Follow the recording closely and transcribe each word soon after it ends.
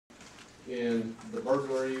in the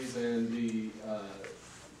burglaries and the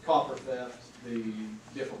copper theft, the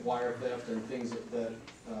different wire theft and things that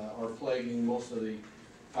are plaguing most of the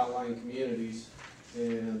outlying communities.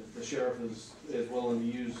 And the sheriff is willing to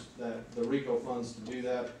use the RICO funds to do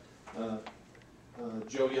that.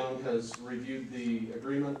 Joe Young has reviewed the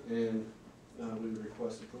agreement, and we would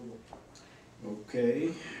request approval.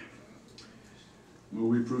 Okay. Will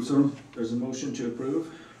we approve, sir? There's a motion to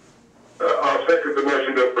approve. I'll second the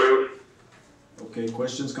motion to approve. Okay,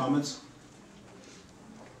 questions, comments?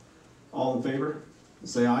 All in favor?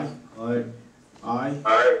 Say aye. Aye. Aye.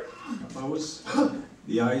 Aye. Opposed?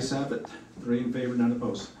 The ayes have it. 3 in favor, none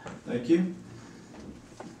opposed. Thank you.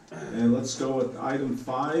 And let's go with item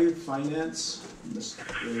 5, finance.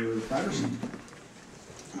 Mr. Patterson.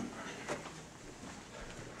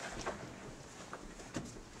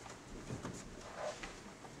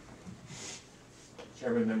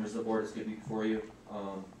 Chairman, members of the board, it's good to be before you.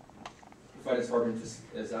 The Finance Department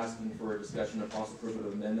is asking for a discussion of possible approval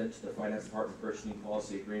of amendment to the Finance Department Purchasing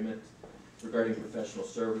Policy Agreement regarding professional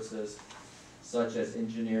services such as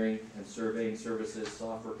engineering and surveying services,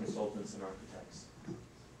 software consultants, and architects.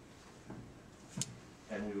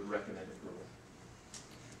 And we would recommend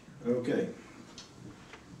approval. Okay.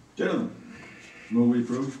 Gentlemen. Will we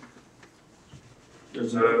approve?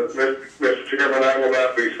 There's a Mr. Chairman, I will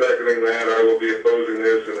not be seconding that. I will be opposing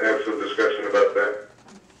this and have some discussion about that.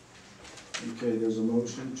 Okay, there's a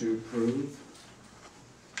motion to approve.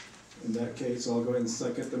 In that case, I'll go ahead and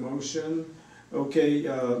second the motion. Okay,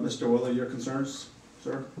 Mr. Willer, your concerns,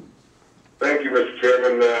 sir? Thank you, Mr.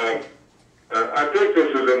 Chairman. I think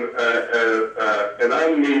this is an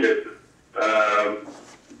unneeded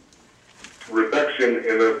reduction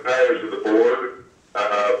in the powers of the board.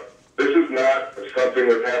 This is not something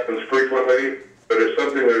that happens frequently, but it's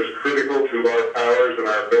something that is critical to our powers and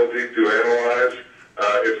our ability to analyze.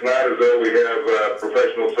 It's not as though we have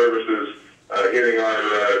professional services hitting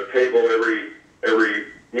our table every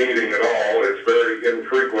meeting at all. It's very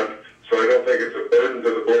infrequent, so I don't think it's a burden to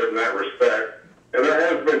the board in that respect. And there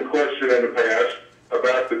has been question in the past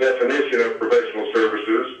about the definition of professional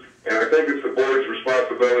services, and I think it's the board's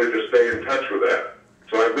responsibility to stay in touch with that.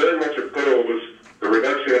 So I very much oppose the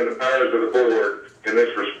reduction in the powers of the board in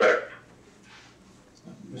this respect.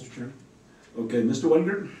 Mr. Chairman. Okay, Mr.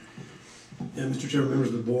 Wingert? Yeah, Mr. Chairman, members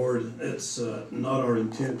of the board, it's not our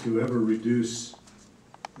intent to ever reduce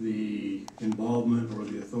the involvement or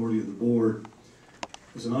the authority of the board.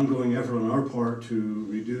 It's an ongoing effort on our part to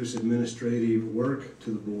reduce administrative work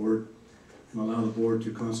to the board and allow the board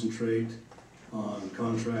to concentrate on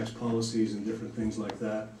contracts, policies, and different things like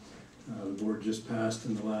that. The board just passed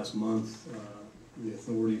in the last month the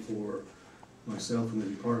authority for myself and the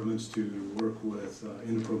departments to work with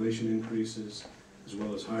in-probation increases as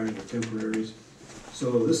well as hiring of temporaries.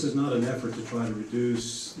 So this is not an effort to try to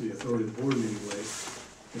reduce the authority of the board in any way.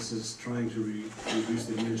 This is trying to reduce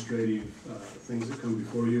the administrative things that come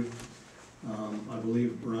before you. I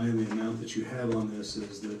believe, Brian, the amount that you have on this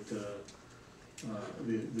is that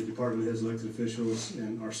the department heads, elected officials,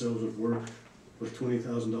 and ourselves would work with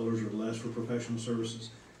 $20,000 or less for professional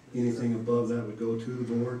services. Anything above that would go to the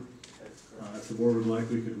board. If the board would like,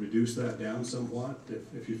 we could reduce that down somewhat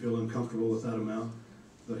if you feel uncomfortable with that amount.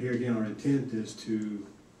 But here again, our intent is to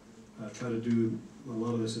try to do a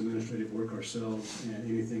lot of this administrative work ourselves, and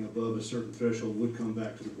anything above a certain threshold would come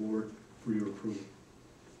back to the board for your approval.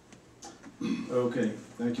 Okay,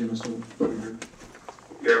 thank you, Mr. Wingert.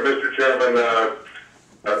 Yeah, Mr. Chairman,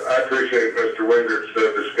 I appreciate Mr. Wingert's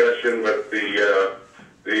discussion, but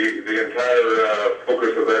the entire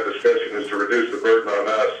focus of that discussion is to reduce the burden on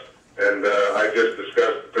us. And I just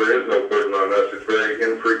discussed that there is no burden on us. It's a very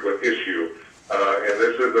infrequent issue. And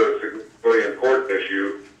this is a significantly important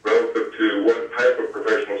issue relative to what type of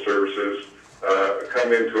professional services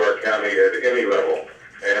come into our county at any level.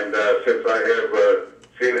 And since I have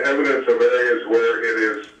seen evidence of areas where it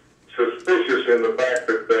is suspicious in the fact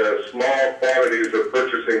that small quantities of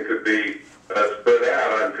purchasing could be spread out,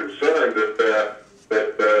 I'm concerned that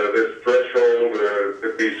this threshold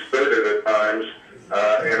could be skirted at times.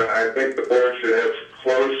 And I think the board should have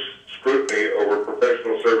close scrutiny over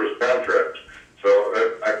professional service contracts. So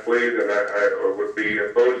I plead and I would be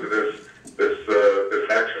opposed to this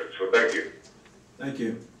action. So thank you. Thank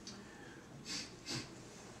you.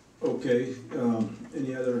 Okay,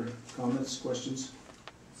 any other comments, questions?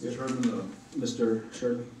 Yes, Mr.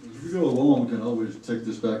 Shirley? As we go along, we can always take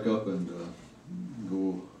this back up and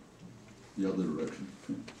go the other direction.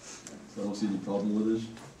 So I don't see any problem with this.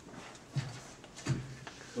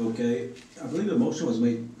 Okay, I believe the motion was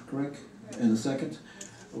made, correct? And the second?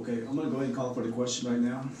 Okay, I'm gonna go ahead and call for the question right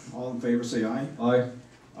now. All in favor say aye. Aye.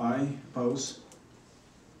 Aye. aye. Opposed?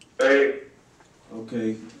 Hey,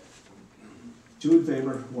 Okay. 2 in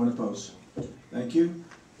favor, 1 opposed. Thank you.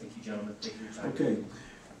 Thank you, gentlemen, thank you for your time. Okay,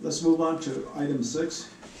 let's move on to item 6.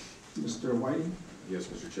 Mr. Whiting? Yes,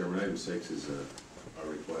 Mr. Chairman, item 6 is a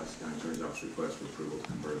request, county attorney's office request for approval to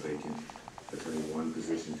convert a vacant attorney 1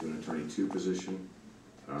 position to an attorney 2 position,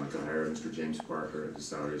 to hire Mr. James Parker at a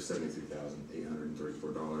salary of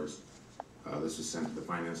 $73,834. This was sent to the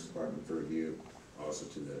finance department for review, also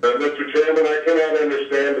to the, Mr. Chairman, I cannot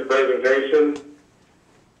understand the presentation.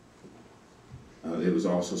 it was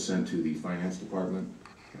also sent to the finance department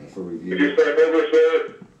for Could review. you start over,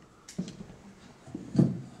 sir?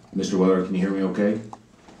 Mr. Weller, can you hear me okay?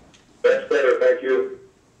 That's better, thank you.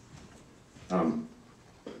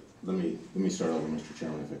 Let me start over, Mr.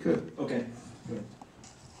 Chairman, if I could. Okay.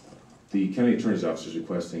 The county attorney's office is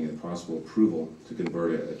requesting a possible approval to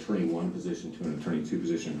convert an attorney 1 position to an attorney 2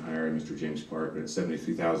 position, hiring Mr. James Parker at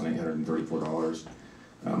 $73,834.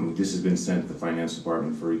 This has been sent to the finance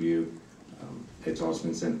department for review. It's also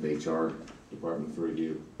been sent to the HR department for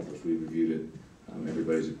review. Of course, we reviewed it.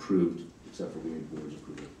 Everybody's approved, except for we need the board's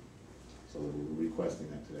approval. So we're requesting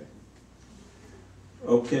that today.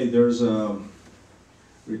 Okay, there's a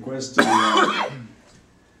request to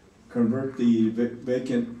convert the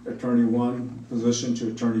vacant attorney 1 position to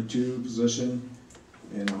attorney 2 position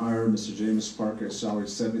and hire Mr. James Parker at salary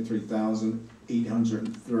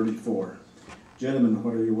 $73,834. Gentlemen,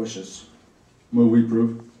 what are your wishes? Move we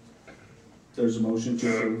approve. There's a motion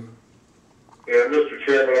to approve. Yeah, Mr.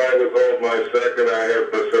 Chairman, I withhold my second. I have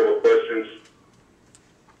several questions.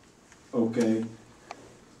 Okay,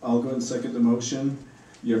 I'll go and second the motion.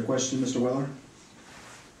 Your question, Mr. Weller?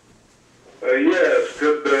 Yes,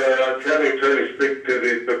 could the county attorney speak to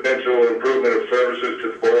the potential improvement of services to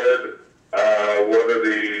the board?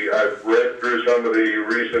 I've read through some of the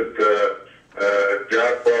recent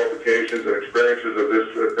job qualifications and experiences of this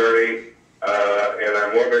attorney, and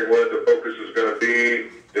I'm wondering what the focus is going to be.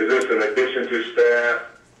 Is this in addition to staff?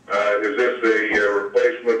 Is this a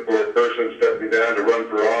replacement for a person stepping down to run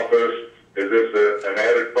for office? Is this an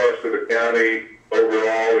added cost to the county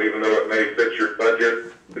overall, even though it may fit your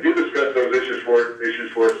budget? Could you discuss those issues for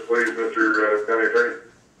us, please, Mr. County Attorney?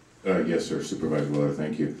 Yes, sir, Supervisor Weller,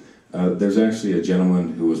 thank you. There's actually a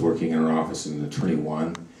gentleman who was working in our office in attorney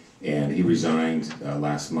 1, and he resigned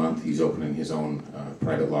last month. He's opening his own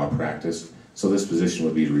private law practice, so this position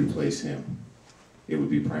would be to replace him. It would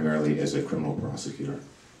be primarily as a criminal prosecutor.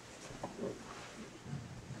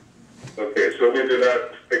 Okay, so we do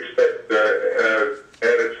not expect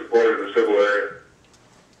added support in the civil area?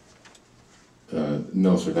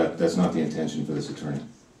 No, sir, that's not the intention for this attorney.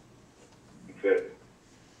 Okay.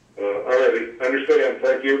 All righty, understand,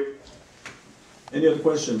 thank you. Any other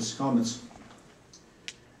questions, comments?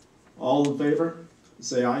 All in favor,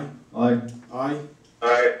 say aye. Aye. Aye. Aye.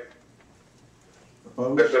 I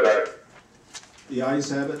Opposed? said aye. The ayes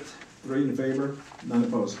have it, 3 in favor, none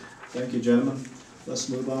opposed. Thank you, gentlemen. Let's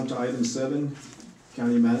move on to item 7,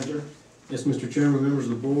 County Manager. Yes, Mr. Chairman, members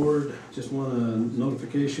of the board, just want a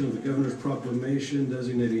notification of the governor's proclamation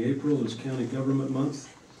designating April as County Government Month.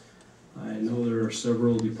 I know there are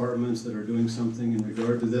several departments that are doing something in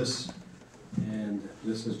regard to this, and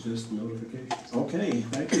this is just notification. Okay,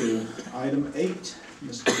 thank you. Item 8,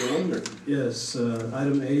 Mr. Linder. Yes,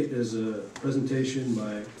 item 8 is a presentation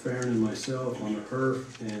by Farron and myself on the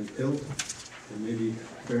HERF and PILT, and maybe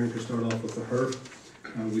Farron could start off with the HERF.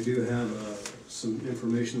 We do have some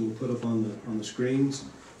information we'll put up on the screens,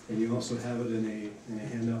 and you also have it in a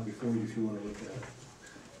handout before you if you want to look at it.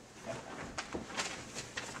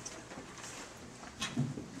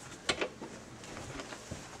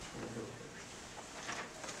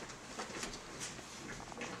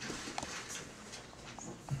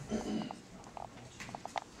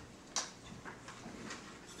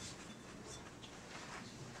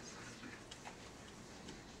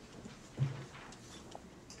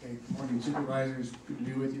 Okay, good morning Supervisors, good to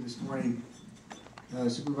be with you this morning.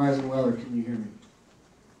 Supervisor Weller, can you hear me?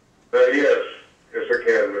 Yes, I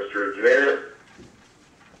can, Mr. Engineer.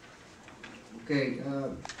 Okay,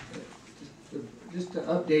 just to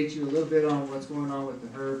update you a little bit on what's going on with the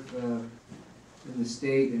HERF in the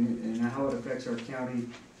state and how it affects our county.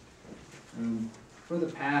 For the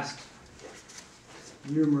past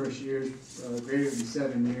numerous years, greater than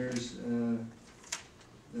 7 years,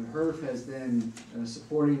 the HERF has been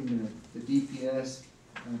supporting the DPS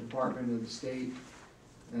department of the state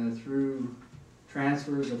through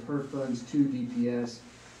transfers of HERF funds to DPS.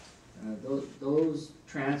 Those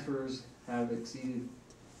transfers have exceeded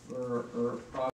or